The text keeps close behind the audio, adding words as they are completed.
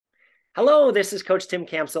Hello, this is Coach Tim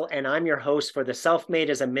Counsel, and I'm your host for the Self-Made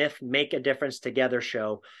as a Myth, Make a Difference Together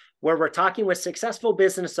show, where we're talking with successful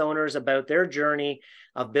business owners about their journey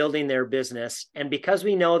of building their business. And because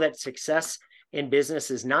we know that success in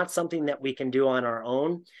business is not something that we can do on our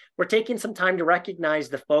own, we're taking some time to recognize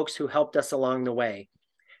the folks who helped us along the way.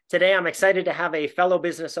 Today, I'm excited to have a fellow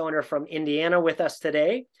business owner from Indiana with us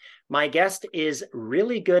today. My guest is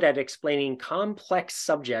really good at explaining complex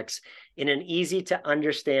subjects in an easy to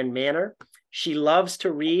understand manner. She loves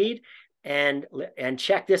to read and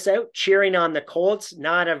check this out, cheering on the Colts.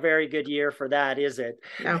 Not a very good year for that, is it?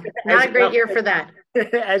 No, not a great year for that.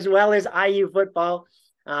 As well as IU football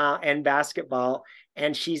and basketball.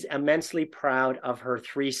 And she's immensely proud of her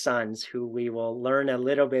three sons, who we will learn a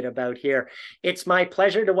little bit about here. It's my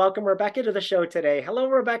pleasure to welcome Rebecca to the show today. Hello,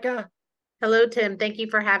 Rebecca. Hello, Tim. Thank you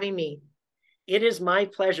for having me. It is my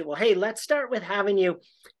pleasure. Well, hey, let's start with having you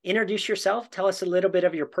introduce yourself. Tell us a little bit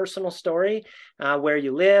of your personal story, where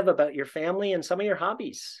you live, about your family, and some of your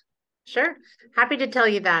hobbies. Sure. Happy to tell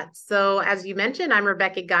you that. So as you mentioned, I'm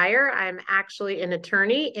Rebecca Geyer. I'm actually an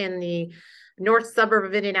attorney in the north suburb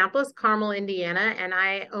of Indianapolis, Carmel, Indiana, and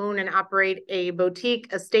I own and operate a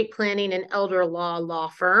boutique estate planning and elder law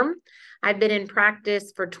firm. I've been in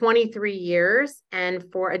practice for 23 years, and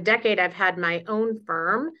for a decade, I've had my own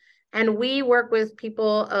firm. And we work with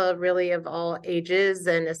people really of all ages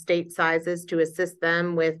and estate sizes to assist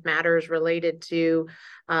them with matters related to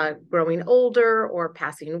growing older or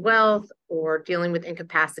passing wealth or dealing with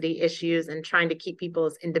incapacity issues and trying to keep people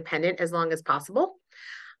as independent as long as possible.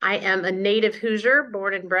 I am a native Hoosier,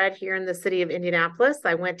 born and bred here in the city of Indianapolis.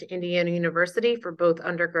 I went to Indiana University for both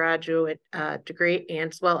undergraduate degree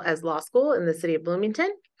and as well as law school in the city of Bloomington.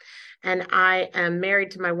 And I am married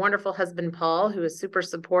to my wonderful husband, Paul, who is super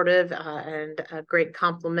supportive and a great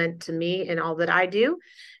compliment to me in all that I do.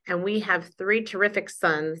 And we have three terrific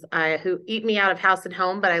sons who eat me out of house and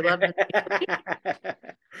home, but I love them.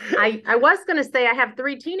 I was going to say I have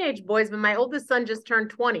three teenage boys, but my oldest son just turned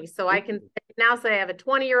 20. So I can now say I have a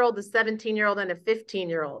 20-year-old, a 17-year-old, and a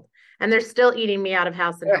 15-year-old. And they're still eating me out of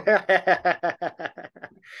house and home.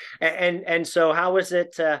 And so how was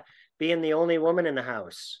it being the only woman in the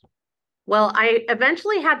house? Well, I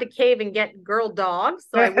eventually had to cave and get girl dogs.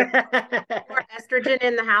 So I went more estrogen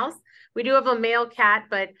in the house. We do have a male cat,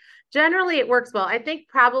 but generally it works well. I think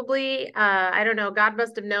probably, I don't know, God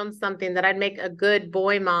must have known something that I'd make a good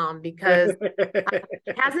boy mom, because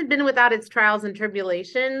it hasn't been without its trials and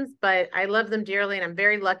tribulations, but I love them dearly. And I'm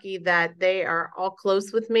very lucky that they are all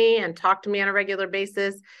close with me and talk to me on a regular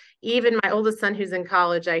basis. Even my oldest son, who's in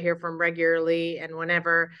college, I hear from regularly, and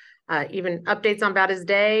whenever even updates on about his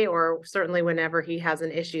day, or certainly whenever he has an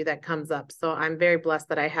issue that comes up. So I'm very blessed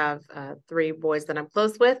that I have three boys that I'm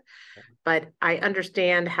close with, but I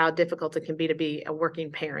understand how difficult it can be a working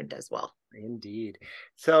parent as well. Indeed.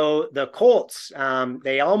 So the Colts,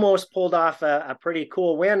 they almost pulled off a pretty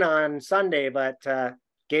cool win on Sunday, but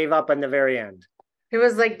gave up in the very end. It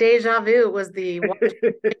was like deja vu. It was the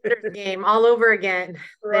Washington game all over again.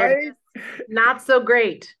 Right? Not so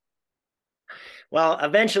great. Well,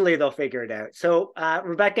 eventually they'll figure it out. So,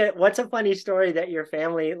 Rebecca, what's a funny story that your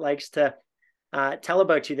family likes to tell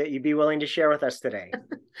about you that you'd be willing to share with us today?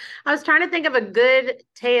 I was trying to think of a good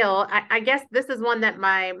tale. I guess this is one that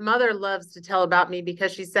my mother loves to tell about me,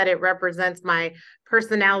 because she said it represents my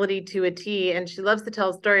personality to a T. And she loves to tell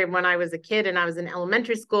a story of when I was a kid and I was in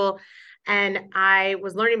elementary school and I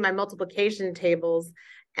was learning my multiplication tables,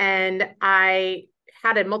 and I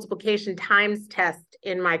had a multiplication times test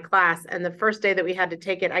in my class. And the first day that we had to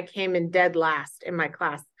take it, I came in dead last in my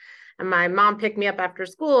class. And my mom picked me up after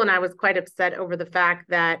school, and I was quite upset over the fact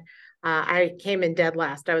that I came in dead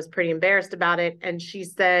last. I was pretty embarrassed about it. And she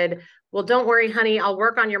said, well, don't worry, honey, I'll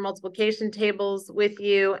work on your multiplication tables with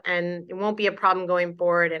you, and it won't be a problem going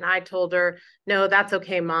forward. And I told her, no, that's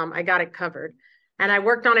okay, Mom, I got it covered. And I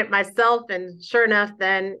worked on it myself. And sure enough,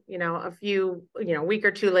 then, a week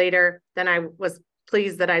or two later, then I was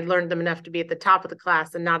pleased that I'd learned them enough to be at the top of the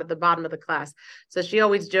class and not at the bottom of the class. So she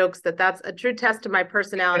always jokes that that's a true test of my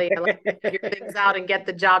personality. I like to figure things out and get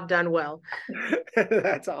the job done well.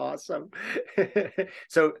 That's awesome.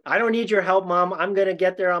 So I don't need your help, Mom. I'm going to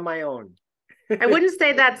get there on my own. I wouldn't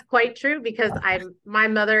say that's quite true, because my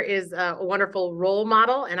mother is a wonderful role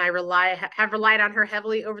model, and I have relied on her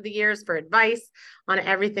heavily over the years for advice on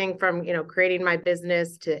everything from, creating my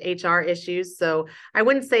business to HR issues. So I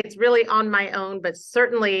wouldn't say it's really on my own, but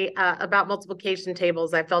certainly about multiplication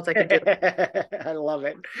tables, I felt I could do it. I love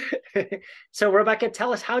it. So Rebecca,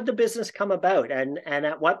 tell us, how did the business come about? And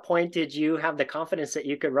at what point did you have the confidence that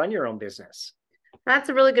you could run your own business? That's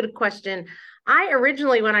a really good question. I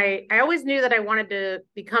originally, when I always knew that I wanted to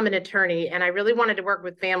become an attorney and I really wanted to work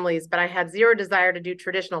with families, but I had zero desire to do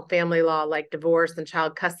traditional family law like divorce and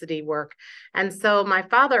child custody work. And so my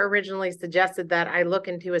father originally suggested that I look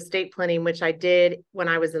into estate planning, which I did when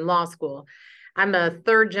I was in law school. I'm a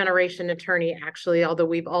third generation attorney, actually, although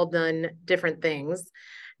we've all done different things.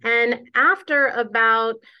 And after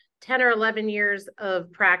about 10 or 11 years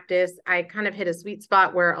of practice, I kind of hit a sweet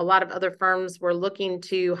spot where a lot of other firms were looking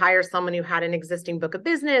to hire someone who had an existing book of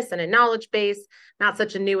business and a knowledge base, not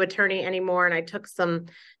such a new attorney anymore. And I took some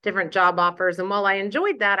different job offers. And while I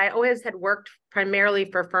enjoyed that, I always had worked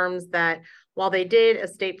primarily for firms that, while they did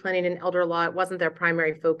estate planning and elder law, it wasn't their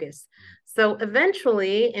primary focus. So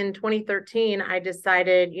eventually in 2013, I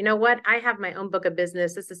decided, you know what, I have my own book of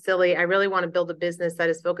business. This is silly. I really want to build a business that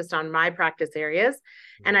is focused on my practice areas.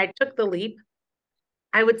 And I took the leap.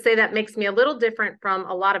 I would say that makes me a little different from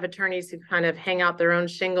a lot of attorneys who kind of hang out their own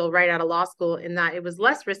shingle right out of law school, in that it was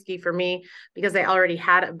less risky for me because I already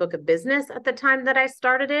had a book of business at the time that I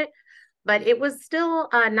started it. But it was still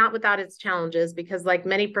not without its challenges, because like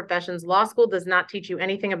many professions, law school does not teach you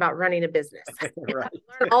anything about running a business. Right.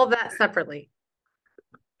 Learn all of that separately.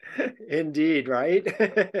 Indeed, right?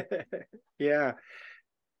 Yeah.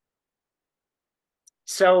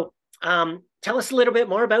 So tell us a little bit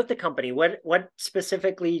more about the company. What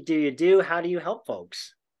specifically do you do? How do you help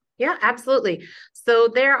folks? Yeah, absolutely. So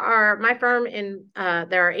there are my firm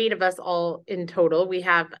there are 8 of us all in total. We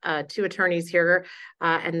have 2 attorneys here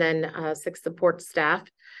and then 6 support staff.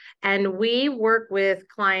 And we work with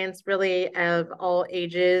clients really of all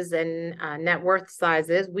ages and net worth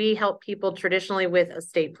sizes. We help people traditionally with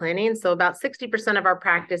estate planning. So about 60% of our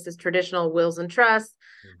practice is traditional wills and trusts,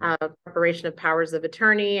 preparation of powers of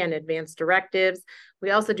attorney and advanced directives.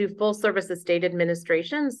 We also do full service estate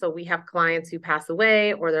administration. So we have clients who pass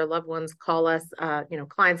away or their loved ones call us,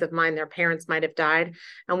 clients of mine, their parents might have died,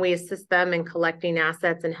 and we assist them in collecting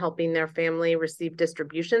assets and helping their family receive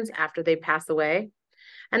distributions after they pass away.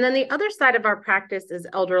 And then the other side of our practice is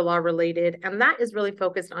elder law related, and that is really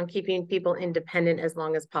focused on keeping people independent as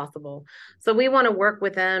long as possible. So we want to work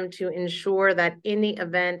with them to ensure that in the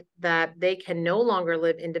event that they can no longer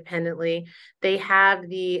live independently, they have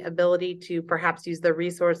the ability to perhaps use the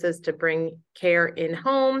resources to bring care in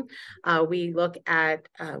home. We look at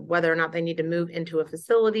whether or not they need to move into a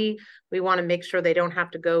facility. We want to make sure they don't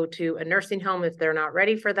have to go to a nursing home if they're not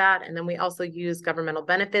ready for that. And then we also use governmental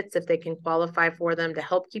benefits if they can qualify for them to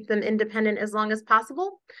help keep them independent as long as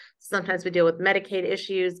possible. Sometimes we deal with Medicaid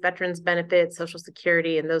issues, veterans benefits, Social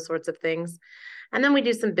Security, and those sorts of things. And then we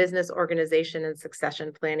do some business organization and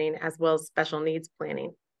succession planning, as well as special needs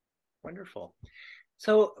planning. Wonderful.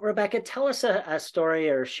 So Rebecca, tell us a story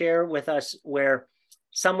or share with us where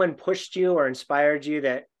someone pushed you or inspired you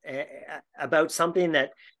that about something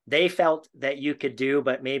that they felt that you could do,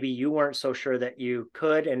 but maybe you weren't so sure that you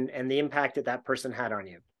could, and the impact that that person had on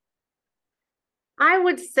you. I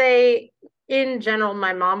would say in general,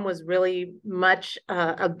 my mom was really much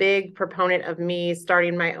a big proponent of me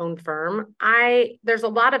starting my own firm. There's a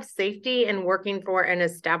lot of safety in working for an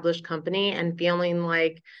established company and feeling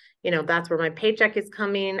like, that's where my paycheck is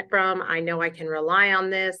coming from. I know I can rely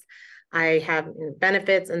on this. I have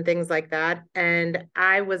benefits and things like that. And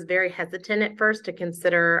I was very hesitant at first to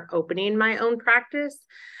consider opening my own practice.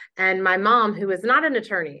 And my mom, who is not an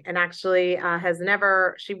attorney and actually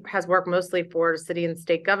she has worked mostly for city and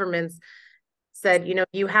state governments, said,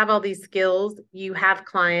 you have all these skills, you have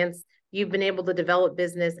clients, you've been able to develop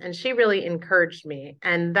business. And she really encouraged me.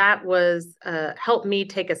 And that was helped me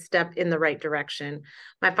take a step in the right direction.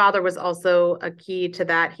 My father was also a key to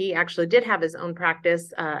that. He actually did have his own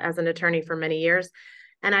practice as an attorney for many years.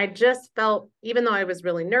 And I just felt, even though I was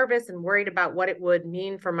really nervous and worried about what it would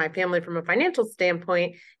mean for my family from a financial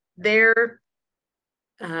standpoint, their,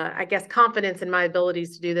 confidence in my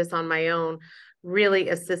abilities to do this on my own really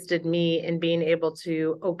assisted me in being able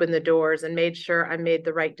to open the doors and made sure I made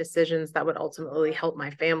the right decisions that would ultimately help my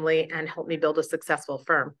family and help me build a successful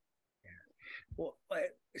firm. Well,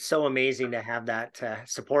 it's so amazing to have that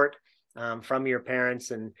support from your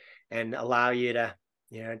parents and allow you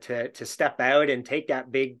to, to step out and take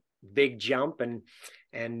that big jump and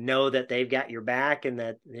know that they've got your back and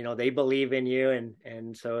that, they believe in you.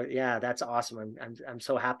 And so, yeah, that's awesome. I'm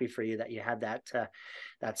so happy for you that you had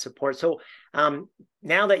that support. So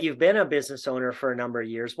now that you've been a business owner for a number of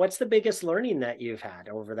years, what's the biggest learning that you've had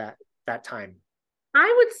over that time?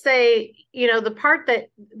 I would say, the part that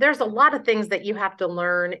there's a lot of things that you have to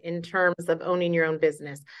learn in terms of owning your own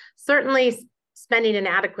business. Certainly spending an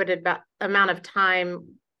adequate amount of time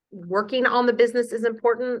working on the business is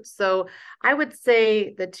important. So I would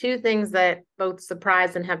say the two things that both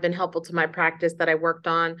surprised and have been helpful to my practice that I worked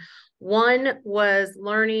on. One was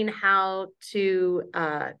learning how to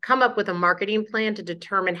come up with a marketing plan to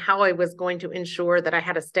determine how I was going to ensure that I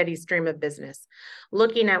had a steady stream of business,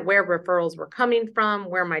 looking at where referrals were coming from,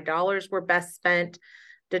 where my dollars were best spent,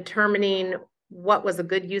 determining what was a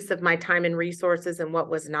good use of my time and resources and what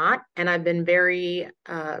was not. And I've been very,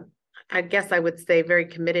 I guess I would say, very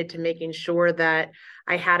committed to making sure that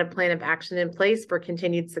I had a plan of action in place for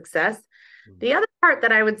continued success. The other part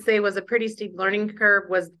that I would say was a pretty steep learning curve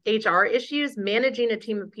was HR issues. Managing a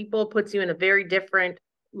team of people puts you in a very different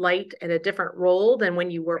light and a different role than when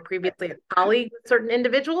you were previously a colleague with certain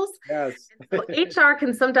individuals. Yes. So HR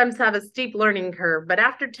can sometimes have a steep learning curve, but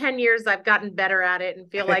after 10 years, I've gotten better at it and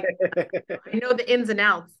feel like I know the ins and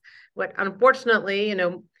outs. What unfortunately,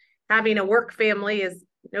 having a work family is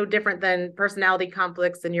no different than personality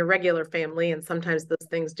conflicts in your regular family. And sometimes those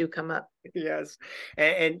things do come up. Yes.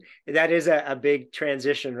 And that is a big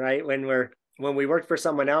transition, right? When we worked for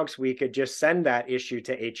someone else, we could just send that issue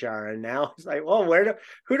to HR. And now it's like, well,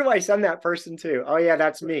 who do I send that person to? Oh yeah,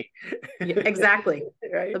 that's me. Yeah, exactly.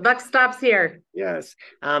 Right? The buck stops here. Yes.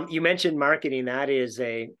 You mentioned marketing. That is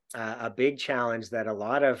a big challenge that a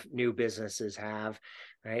lot of new businesses have,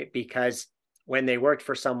 right? Because when they worked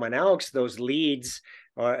for someone else, those leads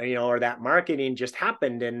or that marketing just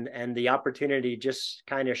happened and the opportunity just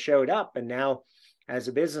kind of showed up. And now as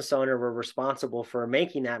a business owner, we're responsible for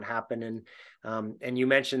making that happen. And you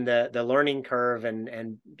mentioned the learning curve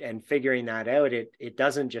and figuring that out. It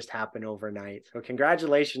doesn't just happen overnight. So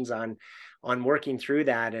congratulations on working through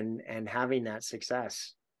that and having that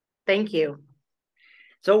success. Thank you.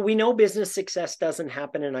 So we know business success doesn't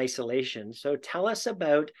happen in isolation. So tell us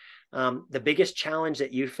about the biggest challenge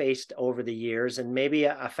that you faced over the years and maybe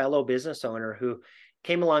a fellow business owner who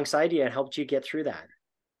came alongside you and helped you get through that.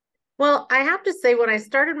 Well, I have to say, when I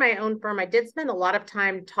started my own firm, I did spend a lot of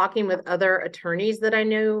time talking with other attorneys that I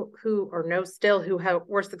knew who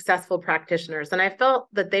were successful practitioners. And I felt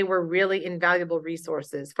that they were really invaluable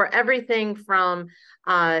resources for everything from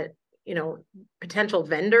potential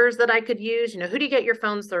vendors that I could use. Who do you get your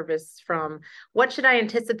phone service from? What should I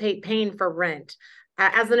anticipate paying for rent?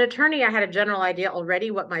 As an attorney, I had a general idea already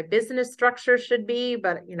what my business structure should be,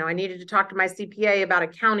 but I needed to talk to my CPA about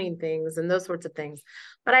accounting things and those sorts of things.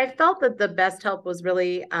 But I felt that the best help was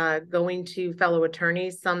really going to fellow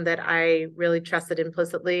attorneys, some that I really trusted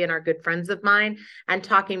implicitly and are good friends of mine, and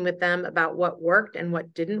talking with them about what worked and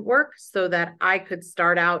what didn't work so that I could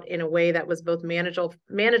start out in a way that was both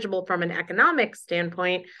manageable from an economic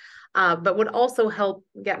standpoint, but would also help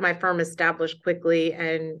get my firm established quickly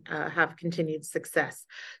and have continued success.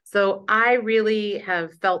 So I really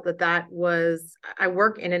have felt I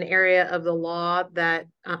work in an area of the law that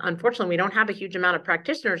unfortunately we don't have a huge amount of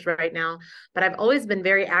practitioners right now, but I've always been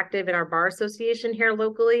very active in our bar association here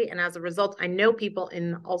locally. And as a result, I know people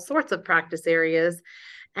in all sorts of practice areas.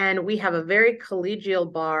 And we have a very collegial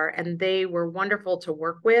bar, and they were wonderful to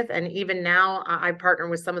work with. And even now, I partner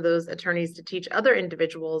with some of those attorneys to teach other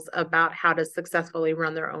individuals about how to successfully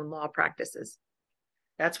run their own law practices.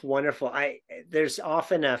 That's wonderful. There's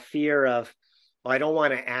often a fear of, well, I don't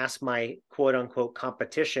want to ask my quote unquote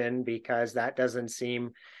competition because that doesn't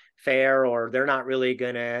seem fair, or they're not really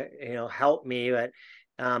going to, help me. But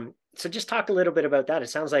so just talk a little bit about that. It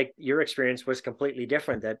sounds like your experience was completely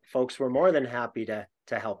different, that folks were more than happy to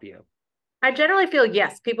help you. I generally feel,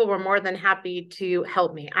 yes, people were more than happy to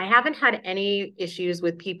help me. I haven't had any issues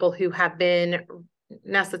with people who have been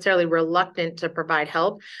necessarily reluctant to provide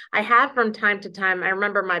help. I have from time to time. I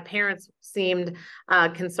remember my parents seemed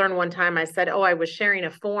concerned one time. I said, I was sharing a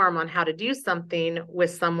form on how to do something with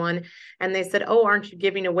someone. And they said, aren't you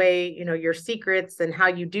giving away, your secrets and how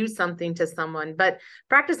you do something to someone? But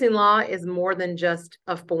practicing law is more than just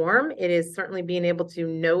a form. It is certainly being able to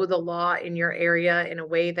know the law in your area in a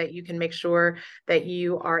way that you can make sure that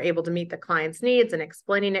you are able to meet the client's needs and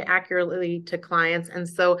explaining it accurately to clients. And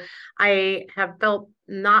so I have felt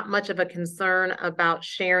not much of a concern about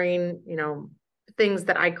sharing, things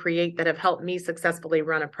that I create that have helped me successfully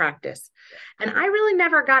run a practice. And I really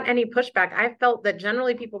never got any pushback. I felt that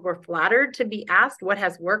generally people were flattered to be asked what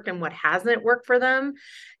has worked and what hasn't worked for them.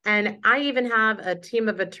 And I even have a team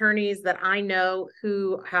of attorneys that I know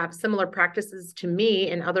who have similar practices to me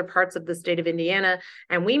in other parts of the state of Indiana.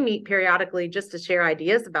 And we meet periodically just to share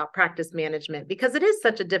ideas about practice management, because it is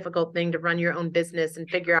such a difficult thing to run your own business and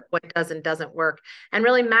figure out what does and doesn't work and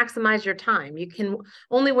really maximize your time. You can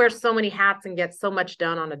only wear so many hats and get so much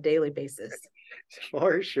done on a daily basis.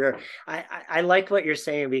 For sure. I like what you're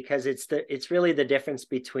saying, because it's really the difference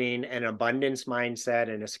between an abundance mindset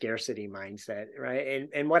and a scarcity mindset, right?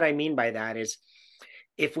 And what I mean by that is,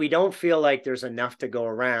 if we don't feel like there's enough to go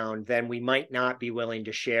around, then we might not be willing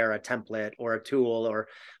to share a template or a tool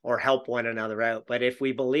or help one another out. But if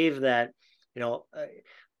we believe that,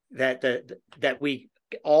 that we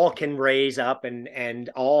all can raise up and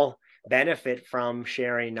all benefit from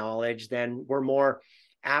sharing knowledge, then we're more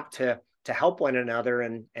apt to help one another,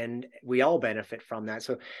 and we all benefit from that.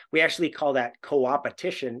 So we actually call that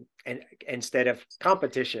co-opetition and instead of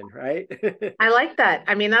competition, right? I like that.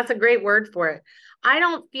 I mean, that's a great word for it. I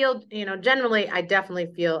don't feel, generally, I definitely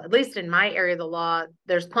feel, at least in my area of the law,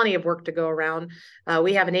 there's plenty of work to go around.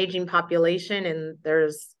 We have an aging population, and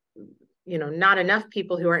there's not enough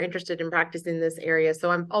people who are interested in practicing this area.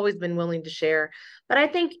 So I've always been willing to share. But I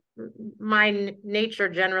think my nature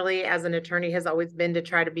generally as an attorney has always been to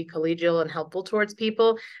try to be collegial and helpful towards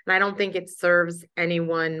people. And I don't think it serves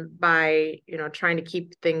anyone by, trying to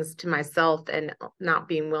keep things to myself and not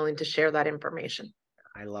being willing to share that information.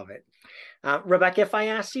 I love it. Rebecca, if I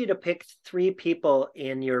asked you to pick 3 people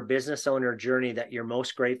in your business owner journey that you're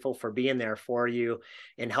most grateful for being there for you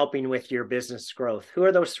and helping with your business growth, who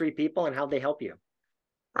are those 3 people and how they help you?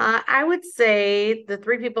 I would say the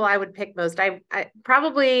 3 people I would pick most. I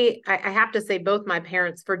have to say both my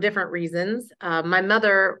parents for different reasons. My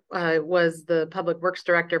mother was the public works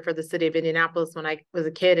director for the city of Indianapolis when I was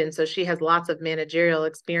a kid, and so she has lots of managerial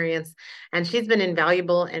experience, and she's been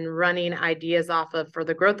invaluable in running ideas off of for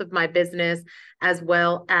the growth of my business, as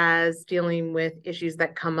well as dealing with issues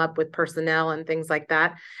that come up with personnel and things like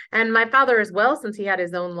that. And my father as well, since he had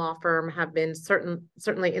his own law firm, have been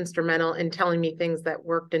certainly instrumental in telling me things that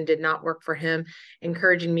worked and did not work for him,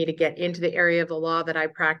 encouraging me to get into the area of the law that I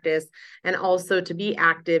practice, and also to be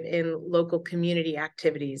active in local community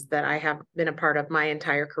activities that I have been a part of my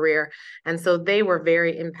entire career. And so they were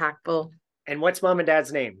very impactful. And what's mom and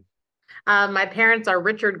dad's name? My parents are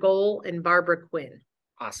Richard Gohl and Barbara Quinn.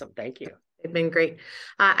 Awesome. Thank you. They've been great.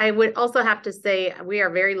 I would also have to say we are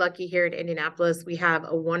very lucky here in Indianapolis. We have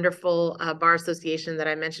a wonderful bar association that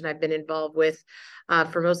I mentioned I've been involved with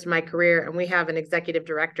for most of my career. And we have an executive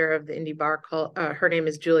director of the Indy Bar called, her name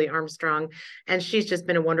is Julie Armstrong. And she's just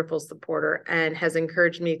been a wonderful supporter and has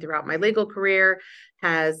encouraged me throughout my legal career,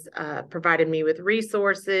 has provided me with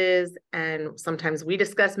resources. And sometimes we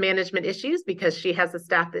discuss management issues because she has a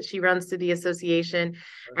staff that she runs through the association.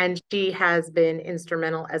 And she has been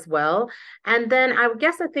instrumental as well. And then I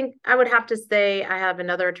think I would have to say I have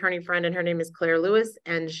another attorney friend, and her name is Claire Lewis,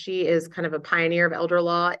 and she is kind of a pioneer of elder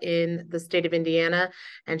law in the state of Indiana.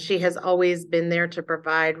 And she has always been there to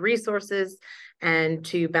provide resources and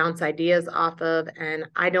to bounce ideas off of. And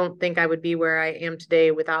I don't think I would be where I am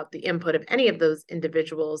today without the input of any of those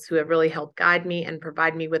individuals who have really helped guide me and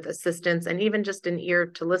provide me with assistance and even just an ear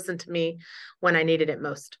to listen to me when I needed it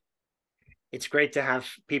most. It's great to have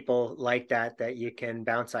people like that you can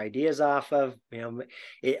bounce ideas off of.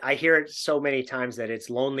 I hear it so many times that it's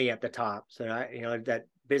lonely at the top. So, that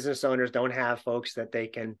business owners don't have folks that they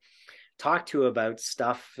can talk to about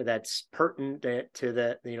stuff that's pertinent to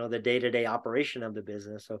the day-to-day operation of the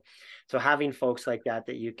business. So having folks like that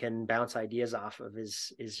you can bounce ideas off of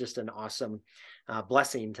is just an awesome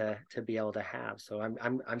blessing to be able to have. So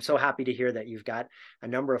I'm so happy to hear that you've got a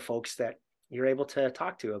number of folks that you're able to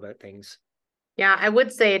talk to about things. Yeah, I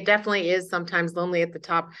would say it definitely is sometimes lonely at the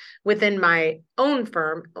top within my own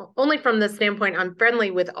firm, only from the standpoint I'm friendly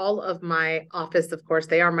with all of my office. Of course,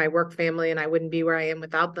 they are my work family and I wouldn't be where I am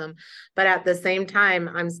without them. But at the same time,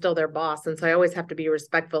 I'm still their boss. And so I always have to be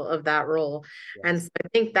respectful of that role. Yes. And so I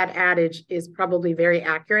think that adage is probably very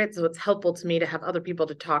accurate. So it's helpful to me to have other people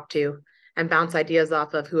to talk to and bounce ideas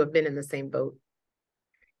off of who have been in the same boat.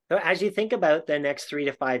 So as you think about the next 3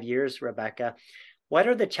 to 5 years, Rebecca, what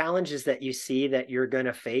are the challenges that you see that you're going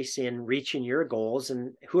to face in reaching your goals,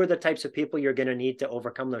 and who are the types of people you're going to need to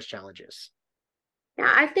overcome those challenges? Yeah,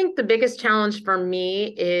 I think the biggest challenge for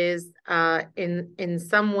me is in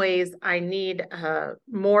some ways I need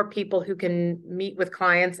more people who can meet with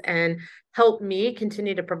clients and help me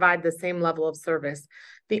continue to provide the same level of service.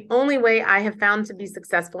 The only way I have found to be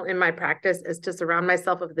successful in my practice is to surround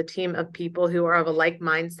myself with a team of people who are of a like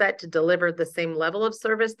mindset to deliver the same level of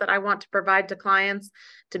service that I want to provide to clients,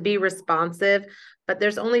 to be responsive. But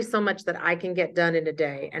there's only so much that I can get done in a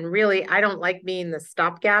day. And really, I don't like being the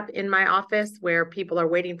stopgap in my office where people are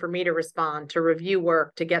waiting for me to respond, to review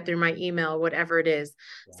work, to get through my email, whatever it is.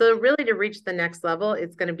 Yeah. So really to reach the next level,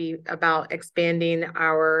 it's going to be about expanding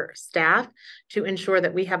our staff to ensure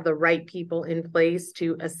that we have the right people in place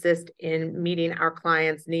to assist in meeting our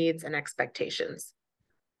clients' needs and expectations.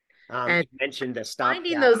 And You mentioned the stopgap.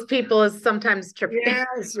 finding those people is sometimes tricky.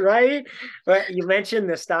 Yes, right. But you mentioned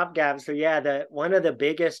the stopgap. So yeah, one of the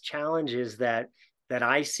biggest challenges that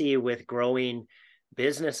I see with growing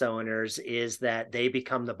business owners is that they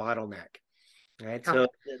become the bottleneck. Right. So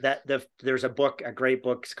there's a great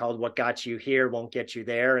book. It's called What Got You Here Won't Get You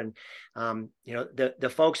There. And the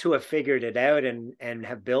folks who have figured it out and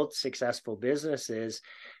have built successful businesses,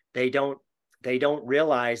 they don't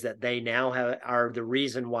realize that they now are the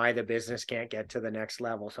reason why the business can't get to the next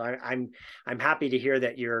level. So I'm happy to hear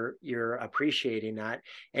that you're appreciating that.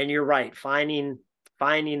 And you're right, finding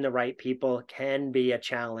the right people can be a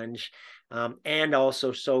challenge, and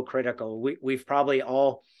also so critical. We've probably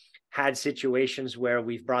all had situations where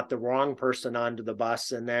we've brought the wrong person onto the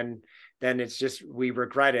bus, and then it's just, we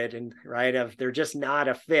regret it, and right, of they're just not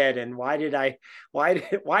a fit, and why did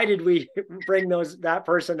we bring that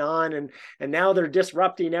person on, and now they're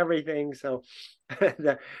disrupting everything. So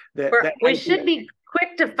we should be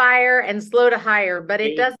quick to fire and slow to hire, but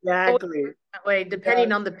it doesn't exactly work that way,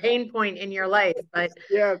 depending on the pain point in your life. But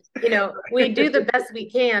yes, we do the best we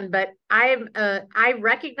can, but I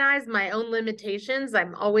recognize my own limitations.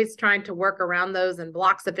 I'm always trying to work around those and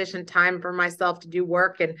block sufficient time for myself to do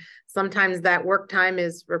work. And sometimes that work time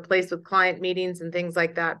is replaced with client meetings and things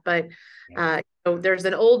like that. But there's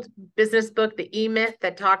an old business book, The E-Myth,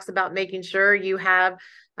 that talks about making sure you have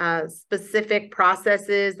specific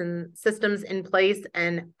processes and systems in place.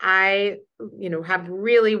 And I, have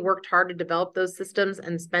really worked hard to develop those systems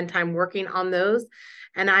and spend time working on those.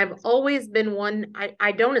 And I've always been one,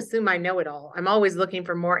 I don't assume I know it all. I'm always looking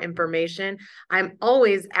for more information. I'm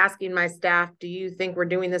always asking my staff, do you think we're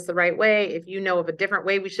doing this the right way? If you know of a different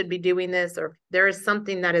way we should be doing this, or if there is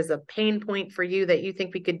something that is a pain point for you that you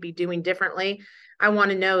think we could be doing differently, I want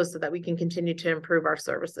to know so that we can continue to improve our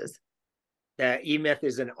services. E-Myth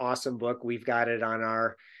is an awesome book. We've got it on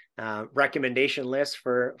our recommendation list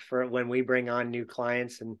for when we bring on new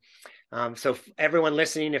clients. And so everyone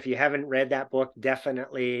listening, if you haven't read that book,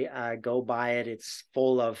 definitely go buy it. It's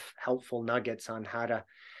full of helpful nuggets on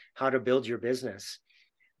how to build your business.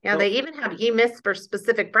 Yeah, they even have E-Myths for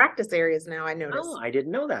specific practice areas now, I noticed. Oh, I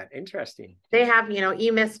didn't know that. Interesting. They have,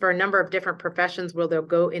 E-Myths for a number of different professions where they'll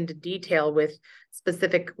go into detail with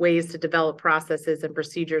specific ways to develop processes and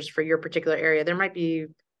procedures for your particular area. There might be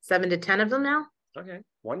 7 to 10 of them now. Okay,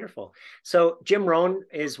 wonderful. So Jim Rohn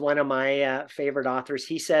is one of my favorite authors.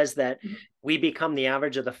 He says that we become the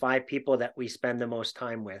average of the 5 people that we spend the most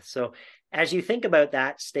time with. So as you think about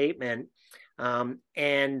that statement,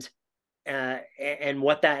 and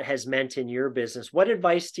what that has meant in your business, what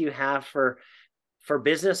advice do you have for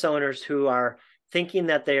business owners who are thinking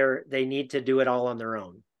that they need to do it all on their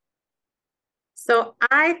own? So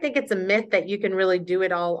I think it's a myth that you can really do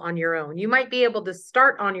it all on your own. You might be able to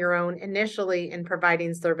start on your own initially in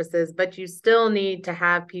providing services, but you still need to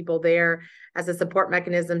have people there as a support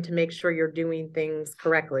mechanism to make sure you're doing things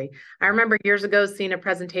correctly. I remember years ago seeing a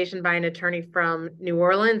presentation by an attorney from New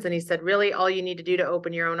Orleans, and he said, really, all you need to do to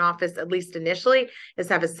open your own office, at least initially, is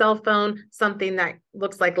have a cell phone, something that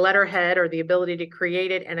looks like letterhead or the ability to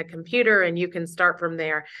create it, and a computer, and you can start from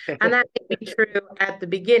there. And that may be true at the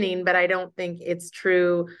beginning, but I don't think it's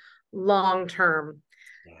true long term.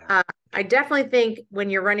 Yeah. I definitely think when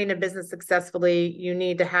you're running a business successfully, you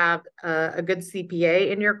need to have a good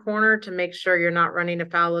CPA in your corner to make sure you're not running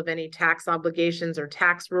afoul of any tax obligations or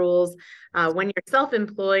tax rules. When you're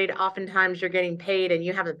self-employed, oftentimes you're getting paid and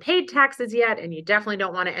you haven't paid taxes yet, and you definitely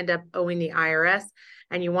don't want to end up owing the IRS.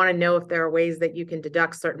 And you want to know if there are ways that you can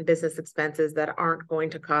deduct certain business expenses that aren't going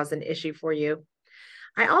to cause an issue for you.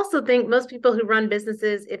 I also think most people who run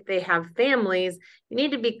businesses, if they have families, you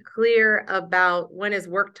need to be clear about when is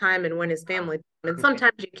work time and when is family time. And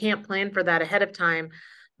sometimes you can't plan for that ahead of time.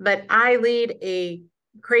 But I lead a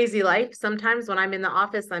crazy life. Sometimes when I'm in the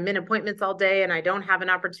office, I'm in appointments all day and I don't have an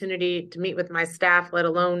opportunity to meet with my staff, let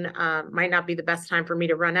alone might not be the best time for me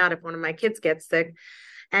to run out if one of my kids gets sick.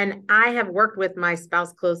 And I have worked with my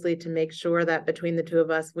spouse closely to make sure that between the two of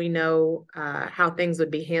us, we know how things would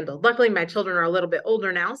be handled. Luckily, my children are a little bit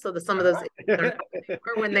older now, so some of those were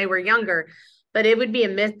when they were younger. But it would be a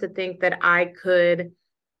myth to think that I could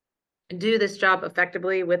do this job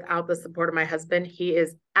effectively without the support of my husband. He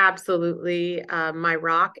is absolutely my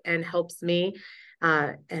rock and helps me.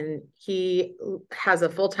 And he has a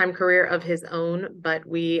full-time career of his own, but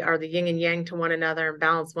we are the yin and yang to one another and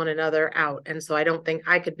balance one another out. And so I don't think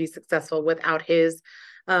I could be successful without his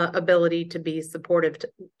ability to be supportive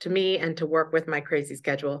to me and to work with my crazy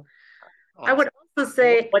schedule. Awesome. I would also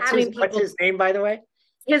say, what's his name, by the way?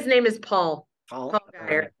 His name is Paul. Paul. Paul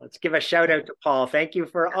Geyer. Let's give a shout out to Paul. Thank you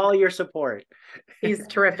for all your support. He's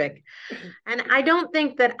terrific. And I don't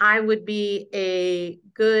think that I would be a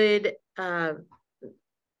good,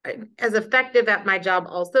 as effective at my job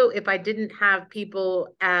also if I didn't have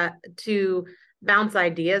people to bounce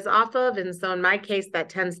ideas off of. And so in my case, that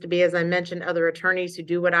tends to be, as I mentioned, other attorneys who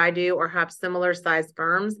do what I do or have similar sized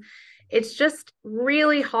firms. It's just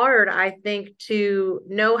really hard, I think, to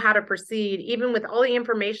know how to proceed, even with all the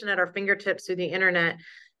information at our fingertips through the internet.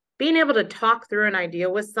 Being able to talk through an idea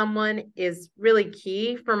with someone is really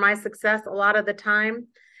key for my success a lot of the time,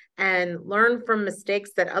 and learn from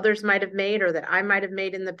mistakes that others might have made or that I might have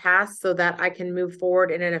made in the past so that I can move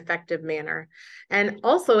forward in an effective manner. And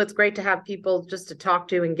also, it's great to have people just to talk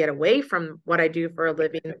to and get away from what I do for a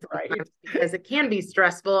living, right? Because it can be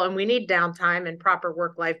stressful and we need downtime and proper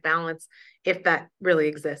work-life balance if that really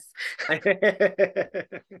exists.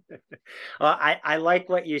 Well, I like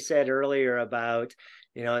what you said earlier about,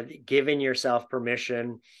 giving yourself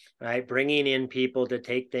permission, right? Bringing in people to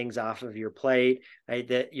take things off of your plate, right?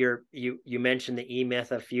 That you mentioned the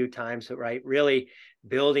E-Myth a few times, right? Really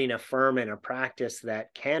building a firm and a practice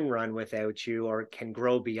that can run without you or can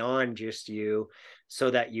grow beyond just you so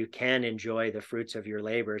that you can enjoy the fruits of your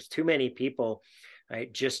labors. Too many people,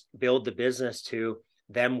 right, just build the business to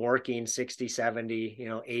them working 60, 70,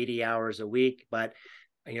 80 hours a week. But,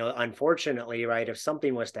 unfortunately, right, if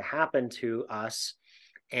something was to happen to us,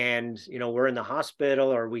 and we're in the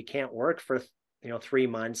hospital or we can't work for 3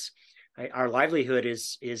 months, right, our livelihood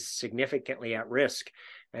is significantly at risk.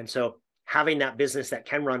 And so having that business that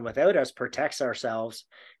can run without us protects ourselves,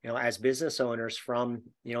 as business owners from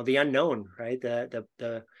the unknown, right?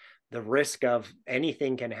 The risk of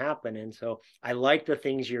anything can happen. And so I like the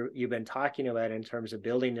things you've been talking about in terms of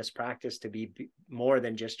building this practice to be more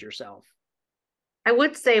than just yourself. I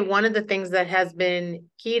would say one of the things that has been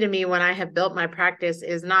key to me when I have built my practice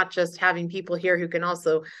is not just having people here who can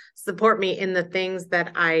also support me in the things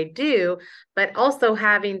that I do, but also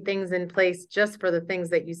having things in place just for the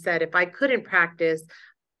things that you said. If I couldn't practice,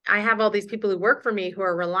 I have all these people who work for me who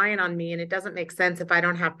are relying on me, and it doesn't make sense if I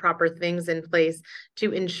don't have proper things in place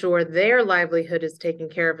to ensure their livelihood is taken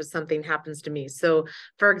care of if something happens to me. So,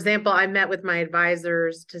 for example, I met with my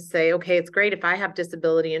advisors to say, okay, it's great if I have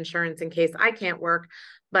disability insurance in case I can't work,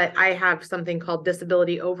 but I have something called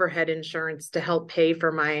disability overhead insurance to help pay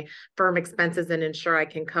for my firm expenses and ensure I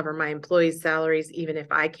can cover my employees' salaries even if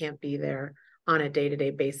I can't be there on a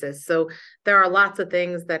day-to-day basis. So there are lots of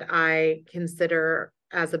things that I consider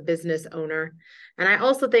as a business owner. And I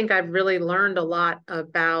also think I've really learned a lot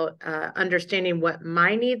about understanding what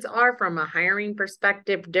my needs are from a hiring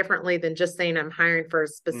perspective differently than just saying I'm hiring for a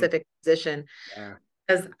specific position. Yeah.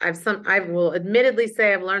 Because I will admittedly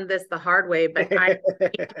say I've learned this the hard way, but I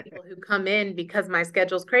need people who come in because my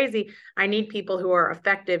schedule's crazy. I need people who are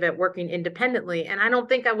effective at working independently. And I don't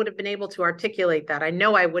think I would have been able to articulate that. I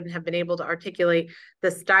know I wouldn't have been able to articulate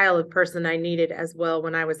the style of person I needed as well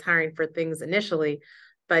when I was hiring for things initially.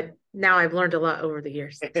 But now I've learned a lot over the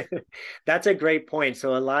years. That's a great point.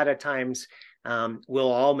 So a lot of times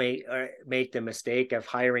we'll all make the mistake of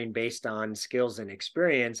hiring based on skills and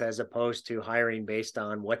experience as opposed to hiring based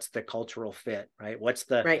on what's the cultural fit, right? What's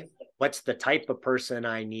the type of person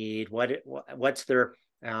I need? What's their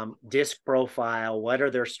disc profile? What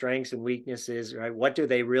are their strengths and weaknesses, right? What do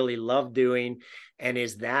they really love doing? And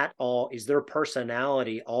is their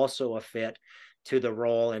personality also a fit to the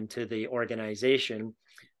role and to the organization?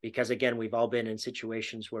 Because again, we've all been in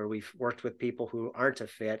situations where we've worked with people who aren't a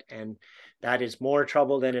fit, and that is more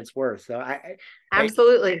trouble than it's worth. So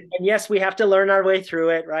Absolutely. And yes, we have to learn our way through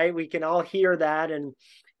it, right? We can all hear that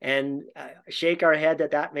and shake our head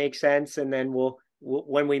that makes sense. And then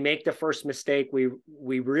when we make the first mistake,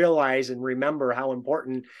 we realize and remember how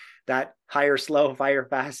important that hire slow, fire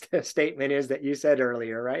fast statement is that you said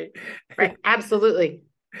earlier, right? Right. Absolutely.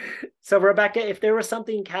 So Rebecca, if there was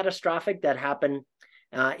something catastrophic that happened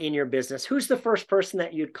in your business, who's the first person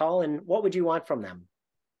that you'd call and what would you want from them?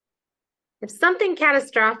 If something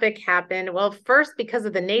catastrophic happened, well, first, because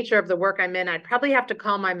of the nature of the work I'm in, I'd probably have to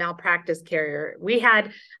call my malpractice carrier.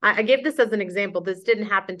 I give this as an example. This didn't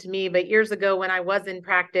happen to me, but years ago when I was in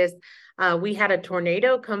practice, we had a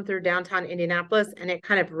tornado come through downtown Indianapolis, and it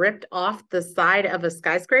kind of ripped off the side of a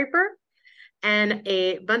skyscraper. And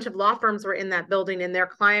a bunch of law firms were in that building, and their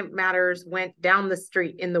client matters went down the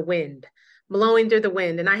street in the wind, blowing through the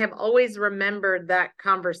wind. And I have always remembered that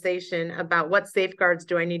conversation about what safeguards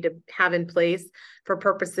do I need to have in place for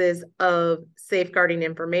purposes of safeguarding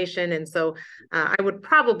information. And so I would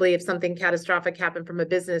probably, if something catastrophic happened from a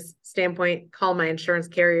business standpoint, call my insurance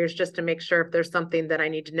carriers just to make sure if there's something that I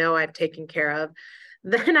need to know I've taken care of.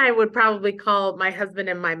 then I would probably call my husband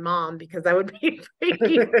and my mom, because I would be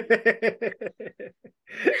freaking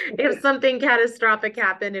if something catastrophic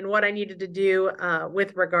happened and what I needed to do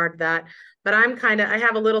with regard to that. But I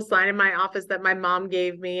have a little sign in my office that my mom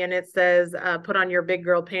gave me, and it says, put on your big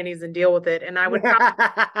girl panties and deal with it. And I would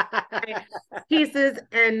probably pieces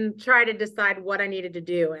and try to decide what I needed to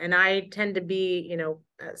do. And I tend to be,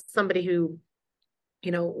 somebody who,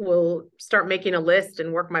 will start making a list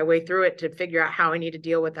and work my way through it to figure out how I need to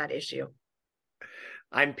deal with that issue.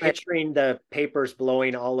 I'm picturing the papers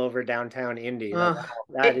blowing all over downtown Indy.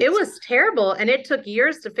 It was terrible. And it took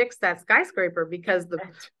years to fix that skyscraper, because the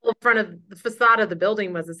front of the facade of the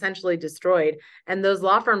building was essentially destroyed. And those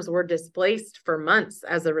law firms were displaced for months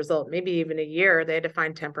as a result, maybe even a year. They had to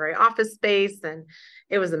find temporary office space, and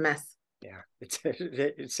it was a mess. Yeah,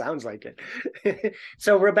 it sounds like it.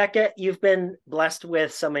 So, Rebecca, you've been blessed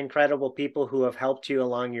with some incredible people who have helped you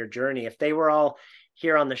along your journey. If they were all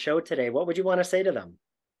here on the show today, what would you want to say to them?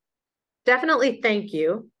 Definitely thank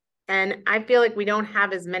you. And I feel like we don't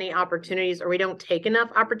have as many opportunities, or we don't take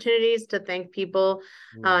enough opportunities to thank people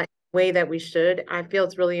in the way that we should. I feel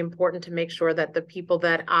it's really important to make sure that the people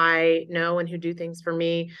that I know and who do things for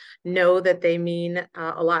me know that they mean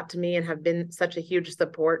a lot to me and have been such a huge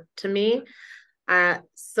support to me.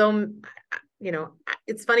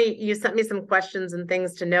 It's funny, you sent me some questions and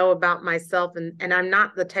things to know about myself, and I'm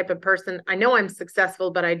not the type of person, I know I'm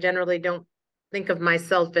successful, but I generally don't think of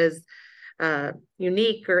myself as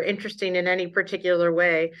unique or interesting in any particular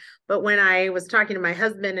way. But when I was talking to my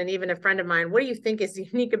husband and even a friend of mine, what do you think is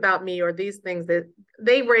unique about me, or these things, that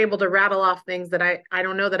they were able to rattle off things that I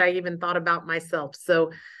don't know that I even thought about myself. So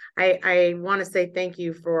I want to say thank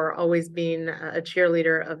you for always being a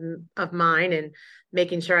cheerleader of mine and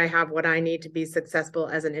making sure I have what I need to be successful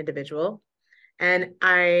as an individual. And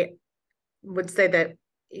I would say that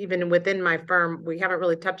even within my firm, we haven't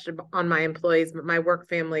really touched on my employees, but my work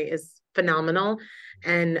family is phenomenal.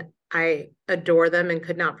 And I adore them and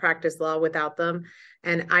could not practice law without them.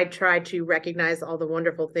 And I try to recognize all the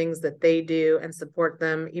wonderful things that they do and support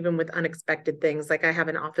them, even with unexpected things. Like I have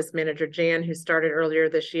an office manager, Jan, who started earlier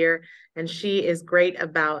this year, and she is great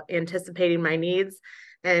about anticipating my needs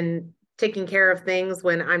and taking care of things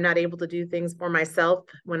when I'm not able to do things for myself,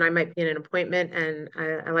 when I might be in an appointment. And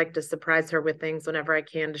I like to surprise her with things whenever I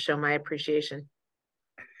can to show my appreciation.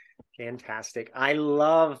 Fantastic. I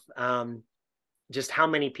love just how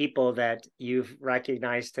many people that you've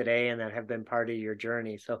recognized today and that have been part of your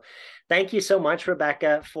journey. So thank you so much,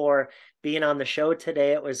 Rebecca, for being on the show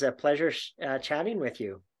today. It was a pleasure chatting with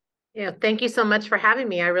you. Yeah, thank you so much for having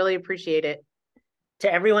me. I really appreciate it.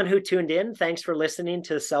 To everyone who tuned in, thanks for listening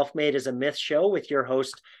to the Self-Made is a Myth show with your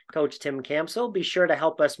host, Coach Tim Counsel. Be sure to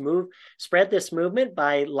help us spread this movement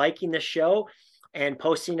by liking the show and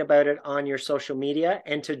posting about it on your social media.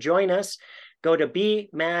 And to join us, go to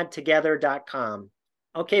bemadtogether.com.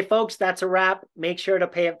 Okay, folks, that's a wrap. Make sure to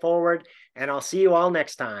pay it forward, and I'll see you all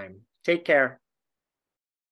next time. Take care.